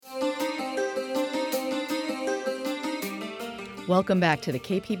Welcome back to the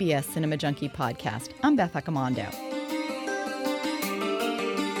KPBS Cinema Junkie podcast. I'm Beth Accomando.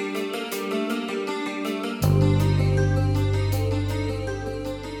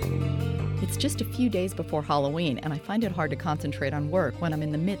 It's just a few days before Halloween, and I find it hard to concentrate on work when I'm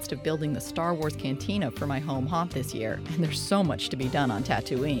in the midst of building the Star Wars Cantina for my home haunt this year, and there's so much to be done on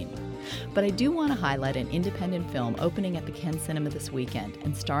Tatooine. But I do want to highlight an independent film opening at the Ken Cinema this weekend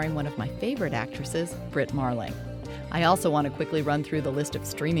and starring one of my favorite actresses, Brit Marling. I also want to quickly run through the list of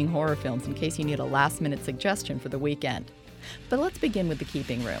streaming horror films in case you need a last-minute suggestion for the weekend. But let's begin with The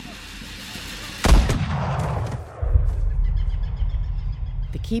Keeping Room.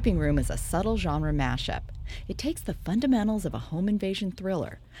 The Keeping Room is a subtle genre mashup. It takes the fundamentals of a home invasion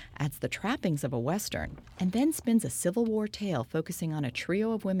thriller, adds the trappings of a Western, and then spins a Civil War tale focusing on a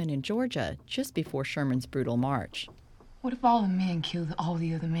trio of women in Georgia just before Sherman's brutal march. What if all the men killed all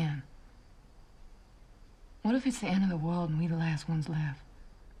the other men? What if it's the end of the world and we the last ones left?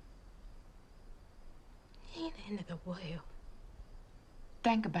 It ain't the end of the world.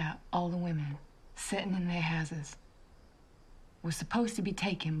 Think about all the women sitting in their houses. We're supposed to be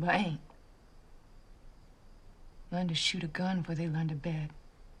taken, but ain't. Learn to shoot a gun before they learn to bed.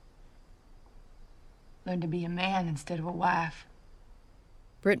 Learn to be a man instead of a wife.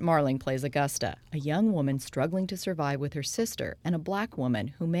 Brit Marling plays Augusta, a young woman struggling to survive with her sister and a black woman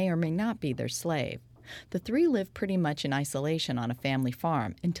who may or may not be their slave. The three live pretty much in isolation on a family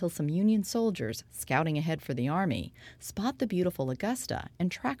farm until some Union soldiers, scouting ahead for the army, spot the beautiful Augusta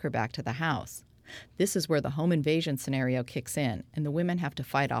and track her back to the house. This is where the home invasion scenario kicks in, and the women have to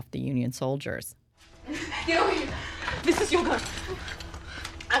fight off the Union soldiers. Get over here. This is your gun.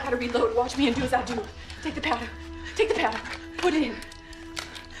 I gotta reload. Watch me and do as I do. Take the powder. Take the powder. Put it in.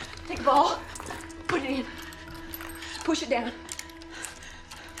 Take a ball. Put it in. Push it down.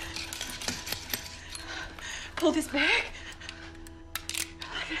 Pull this back.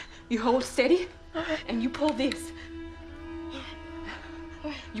 You hold steady, and you pull this.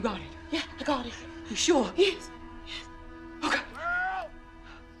 You got it. Yeah, I got it. You sure? Yes. Okay.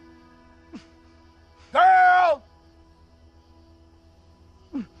 Girl!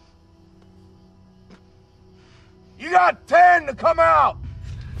 You got 10 to come out!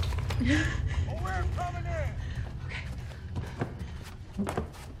 We're coming in!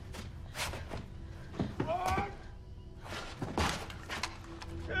 One,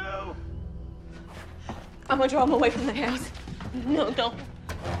 two. I'm gonna draw him away from the house. No, don't.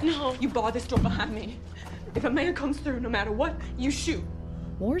 No. You bar this door behind me. If a man comes through, no matter what, you shoot.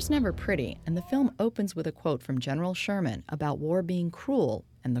 War's never pretty, and the film opens with a quote from General Sherman about war being cruel,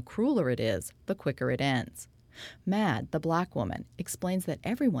 and the crueler it is, the quicker it ends. Mad, the black woman, explains that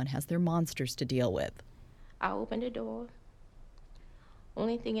everyone has their monsters to deal with. I opened the door.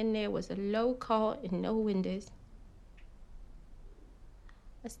 Only thing in there was a low cart and no windows.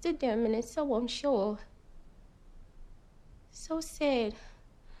 I stood there a minute so unsure. So sad.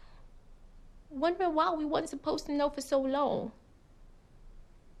 Wondering why we wasn't supposed to know for so long.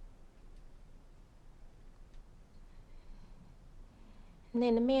 And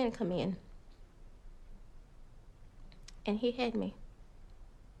then the man come in. And he had me.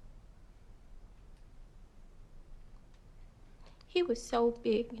 He was so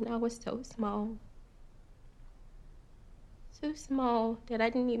big and I was so small. So small that I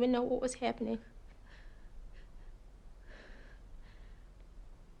didn't even know what was happening.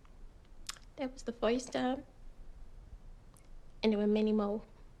 That was the first time. And there were many more.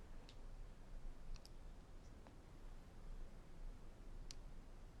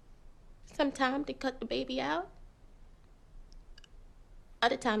 Sometimes they cut the baby out.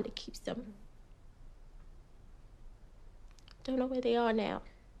 Other time they keep them. Don't know where they are now.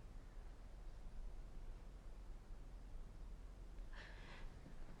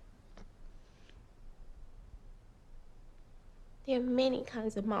 There are many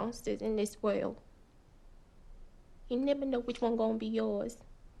kinds of monsters in this world. You never know which one gonna be yours.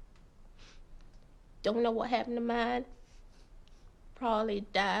 Don't know what happened to mine. Probably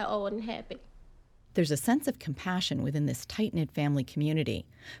die old and happy. There's a sense of compassion within this tight-knit family community,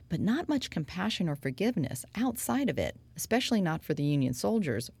 but not much compassion or forgiveness outside of it, especially not for the Union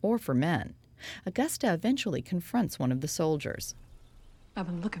soldiers or for men. Augusta eventually confronts one of the soldiers. I've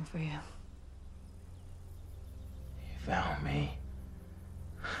been looking for you. You found me.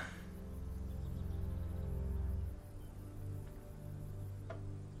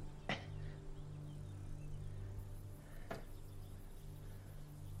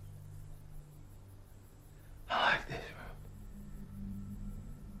 I like this room.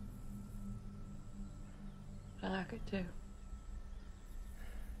 I like it too.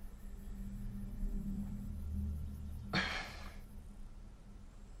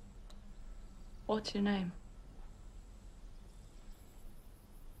 What's your name?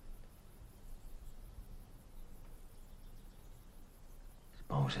 It's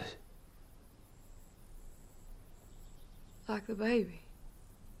Moses. Like the baby.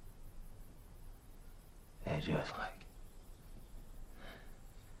 Yeah, just like.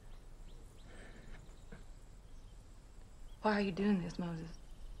 Why are you doing this, Moses?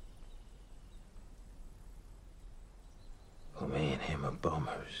 Well, me and him are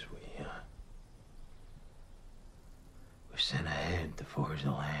bummers. We're sent ahead to forage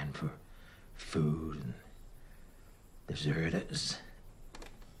the land for food and deserters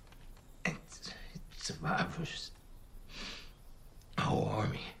and survivors. The whole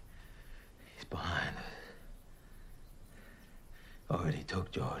army is behind us. Already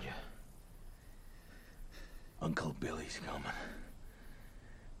took Georgia. Uncle Billy's coming,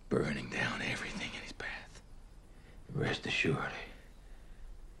 burning down everything in his path. Rest assured,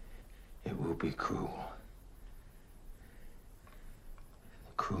 it will be cruel.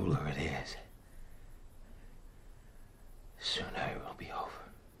 The crueler it is, the sooner it will be over.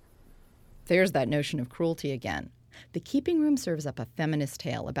 There's that notion of cruelty again. The Keeping Room serves up a feminist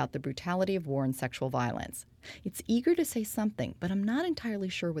tale about the brutality of war and sexual violence. It's eager to say something, but I'm not entirely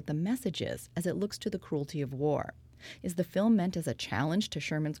sure what the message is as it looks to the cruelty of war. Is the film meant as a challenge to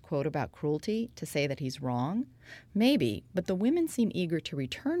Sherman's quote about cruelty, to say that he's wrong? Maybe, but the women seem eager to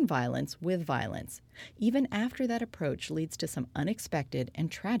return violence with violence, even after that approach leads to some unexpected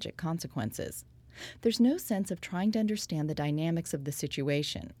and tragic consequences. There's no sense of trying to understand the dynamics of the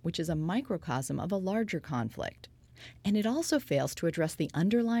situation, which is a microcosm of a larger conflict. And it also fails to address the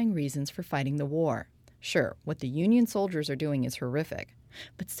underlying reasons for fighting the war. Sure, what the Union soldiers are doing is horrific,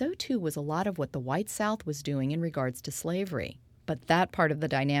 but so too was a lot of what the white South was doing in regards to slavery. But that part of the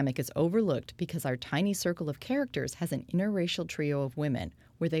dynamic is overlooked because our tiny circle of characters has an interracial trio of women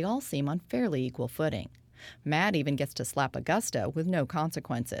where they all seem on fairly equal footing. Mad even gets to slap Augusta with no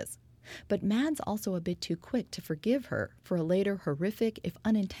consequences. But Mad's also a bit too quick to forgive her for a later horrific, if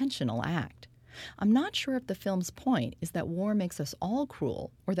unintentional, act. I'm not sure if the film's point is that war makes us all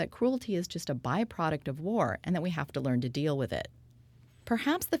cruel, or that cruelty is just a byproduct of war and that we have to learn to deal with it.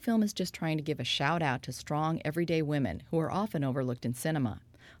 Perhaps the film is just trying to give a shout-out to strong, everyday women who are often overlooked in cinema.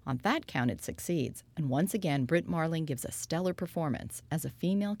 On that count, it succeeds, and once again, Brit Marling gives a stellar performance as a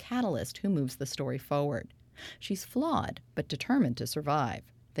female catalyst who moves the story forward. She's flawed, but determined to survive.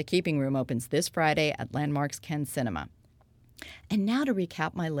 The Keeping Room opens this Friday at Landmark's Ken Cinema. And now to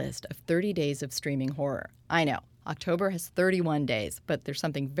recap my list of 30 days of streaming horror. I know, October has 31 days, but there's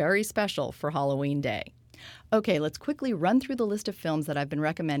something very special for Halloween Day. Okay, let's quickly run through the list of films that I've been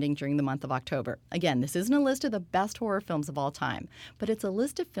recommending during the month of October. Again, this isn't a list of the best horror films of all time, but it's a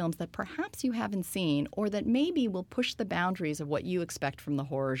list of films that perhaps you haven't seen or that maybe will push the boundaries of what you expect from the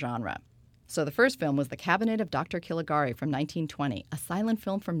horror genre. So the first film was The Cabinet of Dr. Caligari from 1920, a silent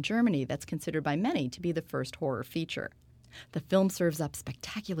film from Germany that's considered by many to be the first horror feature. The film serves up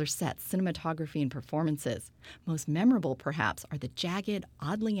spectacular sets, cinematography, and performances. Most memorable, perhaps, are the jagged,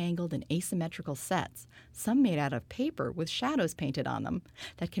 oddly angled, and asymmetrical sets, some made out of paper with shadows painted on them,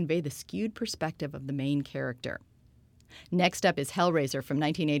 that convey the skewed perspective of the main character. Next up is Hellraiser from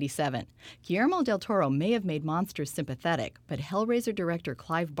 1987. Guillermo del Toro may have made monsters sympathetic, but Hellraiser director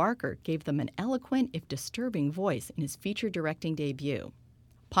Clive Barker gave them an eloquent, if disturbing, voice in his feature directing debut.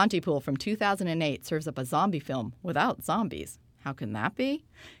 Pontypool from 2008 serves up a zombie film without zombies. How can that be?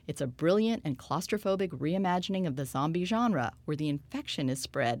 It's a brilliant and claustrophobic reimagining of the zombie genre where the infection is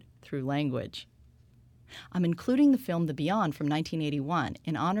spread through language. I'm including the film The Beyond from 1981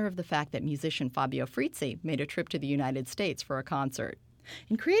 in honor of the fact that musician Fabio Frizzi made a trip to the United States for a concert.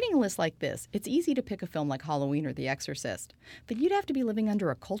 In creating a list like this, it's easy to pick a film like Halloween or The Exorcist, but you'd have to be living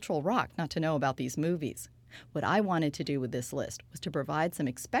under a cultural rock not to know about these movies. What I wanted to do with this list was to provide some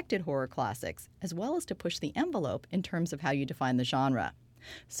expected horror classics, as well as to push the envelope in terms of how you define the genre.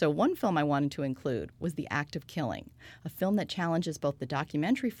 So one film I wanted to include was The Act of Killing, a film that challenges both the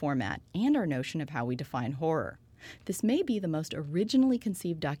documentary format and our notion of how we define horror. This may be the most originally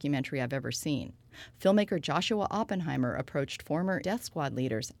conceived documentary I've ever seen. Filmmaker Joshua Oppenheimer approached former Death Squad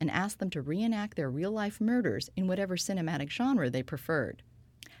leaders and asked them to reenact their real-life murders in whatever cinematic genre they preferred.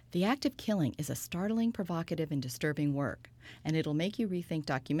 The Act of Killing is a startling, provocative, and disturbing work, and it'll make you rethink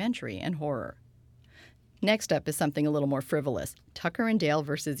documentary and horror. Next up is something a little more frivolous, Tucker and Dale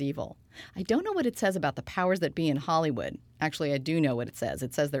vs. Evil. I don't know what it says about the powers that be in Hollywood. Actually, I do know what it says.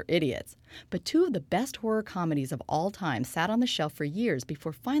 It says they're idiots. But two of the best horror comedies of all time sat on the shelf for years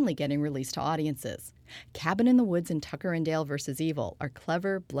before finally getting released to audiences. Cabin in the Woods and Tucker and Dale vs. Evil are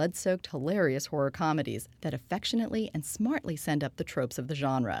clever, blood-soaked, hilarious horror comedies that affectionately and smartly send up the tropes of the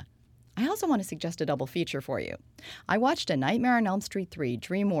genre. I also want to suggest a double feature for you. I watched A Nightmare on Elm Street 3,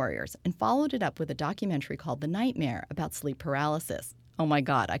 Dream Warriors, and followed it up with a documentary called The Nightmare about sleep paralysis. Oh my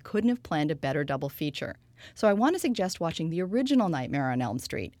God, I couldn't have planned a better double feature. So I want to suggest watching the original Nightmare on Elm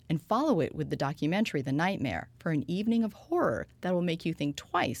Street and follow it with the documentary The Nightmare for an evening of horror that will make you think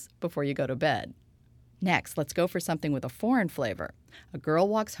twice before you go to bed. Next, let's go for something with a foreign flavor. A Girl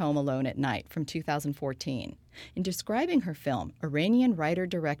Walks Home Alone at Night from 2014. In describing her film, Iranian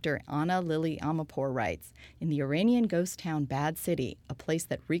writer-director Ana Lily Amirpour writes, "In the Iranian ghost town Bad City, a place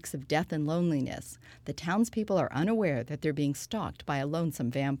that reeks of death and loneliness, the townspeople are unaware that they're being stalked by a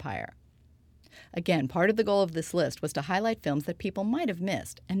lonesome vampire." Again, part of the goal of this list was to highlight films that people might have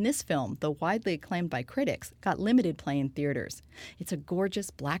missed, and this film, though widely acclaimed by critics, got limited play in theaters. It's a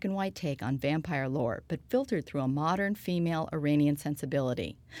gorgeous black and white take on vampire lore, but filtered through a modern female Iranian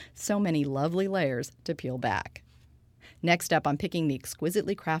sensibility. So many lovely layers to peel back. Next up, I'm picking the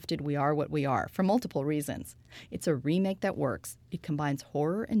exquisitely crafted We Are What We Are for multiple reasons. It's a remake that works. It combines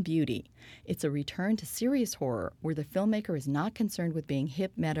horror and beauty. It's a return to serious horror where the filmmaker is not concerned with being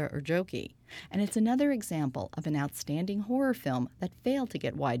hip, meta, or jokey. And it's another example of an outstanding horror film that failed to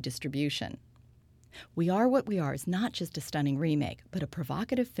get wide distribution. We Are What We Are is not just a stunning remake, but a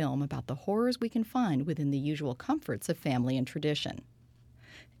provocative film about the horrors we can find within the usual comforts of family and tradition.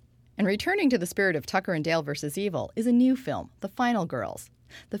 And returning to the spirit of Tucker and Dale vs. Evil is a new film, The Final Girls.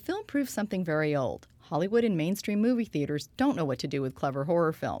 The film proves something very old. Hollywood and mainstream movie theaters don't know what to do with clever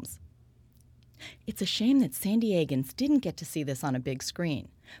horror films. It's a shame that San Diegans didn't get to see this on a big screen,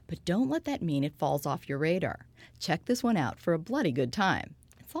 but don't let that mean it falls off your radar. Check this one out for a bloody good time.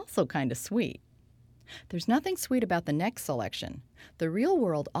 It's also kind of sweet. There's nothing sweet about the next selection. The real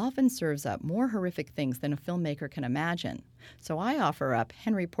world often serves up more horrific things than a filmmaker can imagine. So I offer up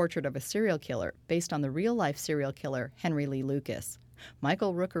Henry Portrait of a Serial Killer, based on the real-life serial killer Henry Lee Lucas.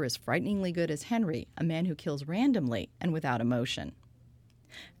 Michael Rooker is frighteningly good as Henry, a man who kills randomly and without emotion.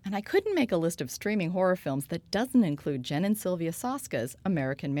 And I couldn't make a list of streaming horror films that doesn't include Jen and Sylvia Soska's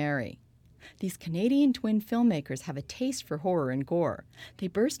American Mary. These Canadian twin filmmakers have a taste for horror and gore. They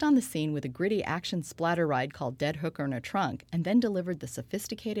burst on the scene with a gritty action splatter ride called Dead Hooker in a Trunk, and then delivered the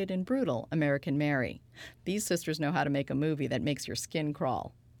sophisticated and brutal American Mary. These sisters know how to make a movie that makes your skin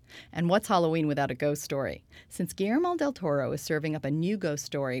crawl. And what's Halloween without a ghost story? Since Guillermo del Toro is serving up a new ghost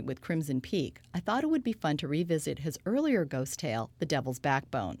story with Crimson Peak, I thought it would be fun to revisit his earlier ghost tale, The Devil's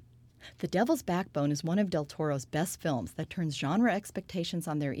Backbone. The Devil's Backbone is one of Del Toro's best films that turns genre expectations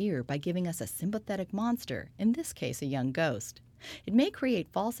on their ear by giving us a sympathetic monster, in this case a young ghost. It may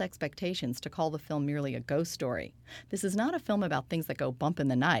create false expectations to call the film merely a ghost story. This is not a film about things that go bump in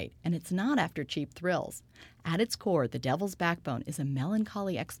the night, and it's not after cheap thrills. At its core, The Devil's Backbone is a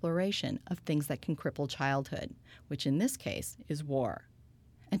melancholy exploration of things that can cripple childhood, which in this case is war.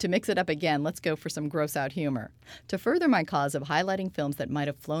 And to mix it up again, let's go for some gross-out humor. To further my cause of highlighting films that might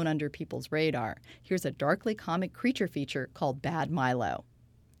have flown under people's radar, here's a darkly comic creature feature called Bad Milo.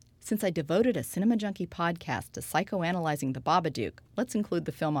 Since I devoted a Cinema Junkie podcast to psychoanalyzing The Babadook, let's include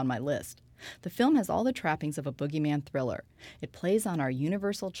the film on my list. The film has all the trappings of a boogeyman thriller. It plays on our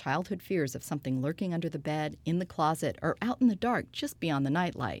universal childhood fears of something lurking under the bed, in the closet, or out in the dark just beyond the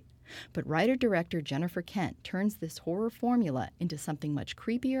nightlight. But writer-director Jennifer Kent turns this horror formula into something much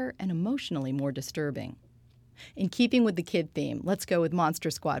creepier and emotionally more disturbing. In keeping with the kid theme, let's go with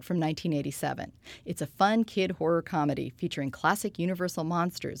Monster Squad from 1987. It's a fun kid horror comedy featuring classic Universal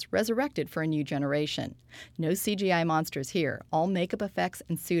monsters resurrected for a new generation. No CGI monsters here, all makeup effects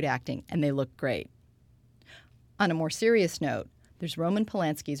and suit acting, and they look great. On a more serious note, there's Roman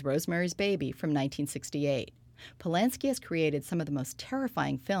Polanski's Rosemary's Baby from 1968. Polanski has created some of the most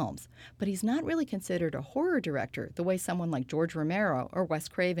terrifying films, but he's not really considered a horror director the way someone like George Romero or Wes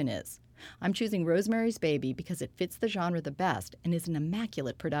Craven is. I'm choosing Rosemary's Baby because it fits the genre the best and is an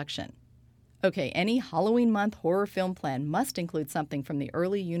immaculate production. Okay, any Halloween month horror film plan must include something from the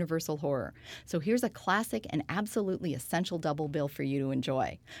early Universal horror. So here's a classic and absolutely essential double bill for you to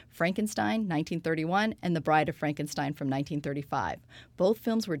enjoy. Frankenstein, 1931, and The Bride of Frankenstein from 1935. Both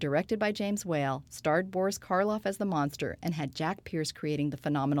films were directed by James Whale, starred Boris Karloff as the monster, and had Jack Pierce creating the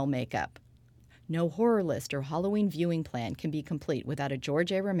phenomenal makeup. No horror list or Halloween viewing plan can be complete without a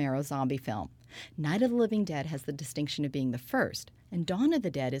George A. Romero zombie film. Night of the Living Dead has the distinction of being the first, and Dawn of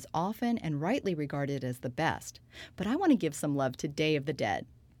the Dead is often and rightly regarded as the best. But I want to give some love to Day of the Dead.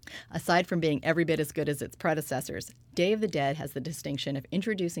 Aside from being every bit as good as its predecessors, Day of the Dead has the distinction of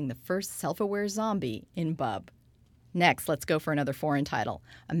introducing the first self-aware zombie in Bub. Next, let's go for another foreign title.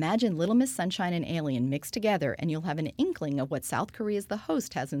 Imagine Little Miss Sunshine and Alien mixed together, and you'll have an inkling of what South Korea's The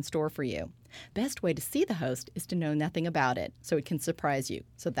Host has in store for you. Best way to see The Host is to know nothing about it, so it can surprise you.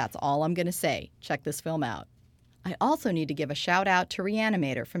 So that's all I'm going to say. Check this film out. I also need to give a shout out to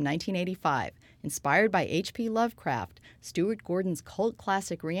Reanimator from 1985. Inspired by H.P. Lovecraft, Stuart Gordon's cult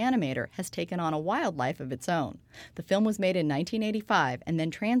classic Reanimator has taken on a wildlife of its own. The film was made in 1985 and then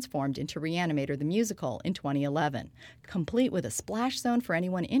transformed into Reanimator the Musical in 2011, complete with a splash zone for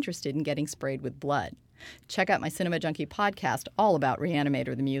anyone interested in getting sprayed with blood. Check out my Cinema Junkie podcast all about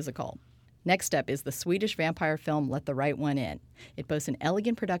Reanimator the Musical. Next up is the Swedish vampire film Let the Right One In. It boasts an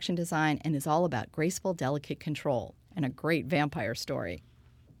elegant production design and is all about graceful, delicate control, and a great vampire story.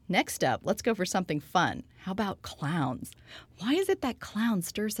 Next up, let's go for something fun. How about clowns? Why is it that clowns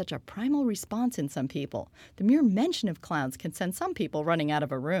stir such a primal response in some people? The mere mention of clowns can send some people running out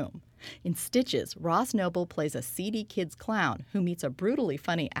of a room. In Stitches, Ross Noble plays a seedy kid's clown who meets a brutally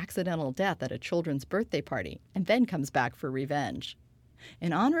funny accidental death at a children's birthday party and then comes back for revenge.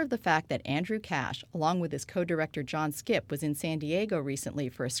 In honor of the fact that Andrew Cash, along with his co-director John Skipp, was in San Diego recently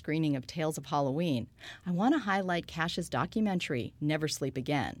for a screening of Tales of Halloween, I want to highlight Cash's documentary, Never Sleep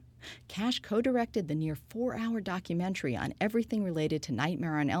Again. Cash co-directed the near 4-hour documentary on everything related to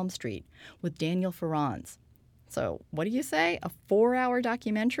Nightmare on Elm Street with Daniel Farrands. So, what do you say? A 4-hour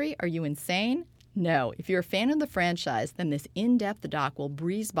documentary? Are you insane? No, if you're a fan of the franchise, then this in-depth doc will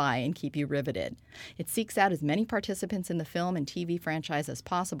breeze by and keep you riveted. It seeks out as many participants in the film and TV franchise as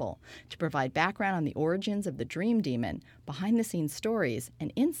possible to provide background on the origins of the Dream Demon, behind-the-scenes stories,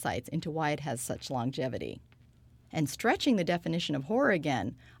 and insights into why it has such longevity. And stretching the definition of horror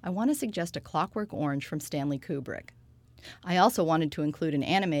again, I want to suggest A Clockwork Orange from Stanley Kubrick. I also wanted to include an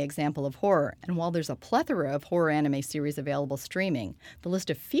anime example of horror, and while there's a plethora of horror anime series available streaming, the list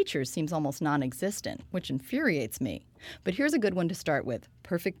of features seems almost non-existent, which infuriates me. But here's a good one to start with,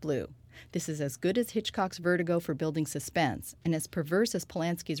 Perfect Blue. This is as good as Hitchcock's Vertigo for building suspense, and as perverse as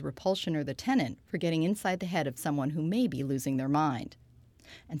Polanski's Repulsion or The Tenant for getting inside the head of someone who may be losing their mind.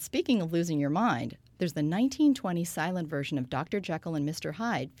 And speaking of losing your mind, there's the 1920 silent version of Dr. Jekyll and Mr.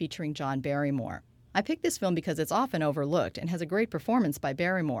 Hyde featuring John Barrymore. I picked this film because it's often overlooked and has a great performance by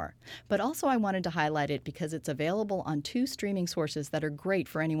Barrymore, but also I wanted to highlight it because it's available on 2 streaming sources that are great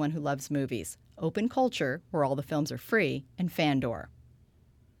for anyone who loves movies: Open Culture, where all the films are free, and Fandor.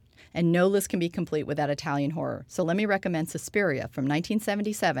 And no list can be complete without Italian horror, so let me recommend Suspiria from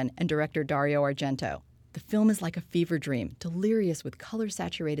 1977 and director Dario Argento. The film is like a fever dream, delirious with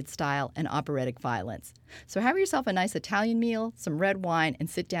color-saturated style and operatic violence. So have yourself a nice Italian meal, some red wine, and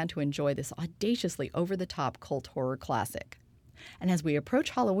sit down to enjoy this audaciously over-the-top cult horror classic. And as we approach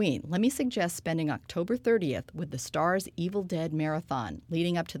Halloween, let me suggest spending October 30th with the Starz Evil Dead Marathon,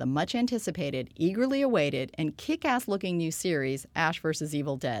 leading up to the much-anticipated, eagerly awaited, and kick-ass-looking new series, Ash vs.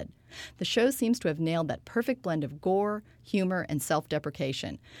 Evil Dead. The show seems to have nailed that perfect blend of gore, humor, and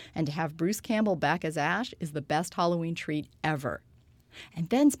self-deprecation, and to have Bruce Campbell back as Ash is the best Halloween treat ever. And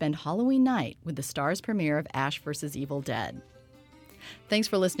then spend Halloween night with the Starz premiere of Ash vs. Evil Dead. Thanks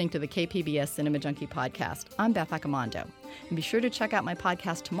for listening to the KPBS Cinema Junkie podcast. I'm Beth Accomando. And be sure to check out my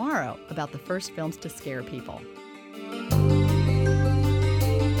podcast tomorrow about the first films to scare people.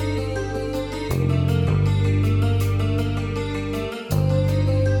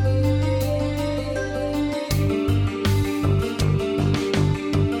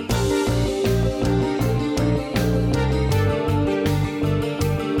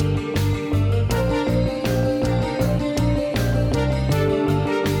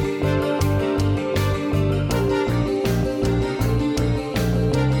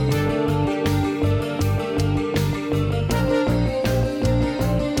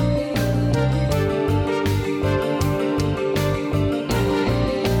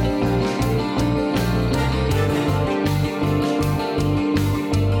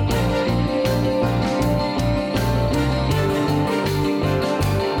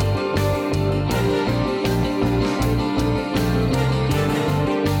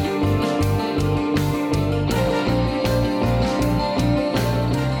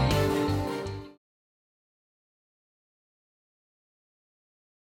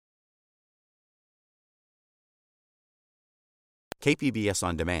 KPBS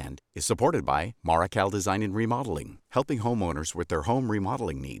On Demand is supported by Marrokal Design and Remodeling, helping homeowners with their home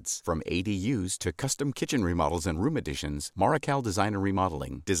remodeling needs. From ADUs to custom kitchen remodels and room additions, Marrokal Design and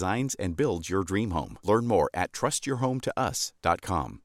Remodeling designs and builds your dream home. Learn more at trustyourhometous.com.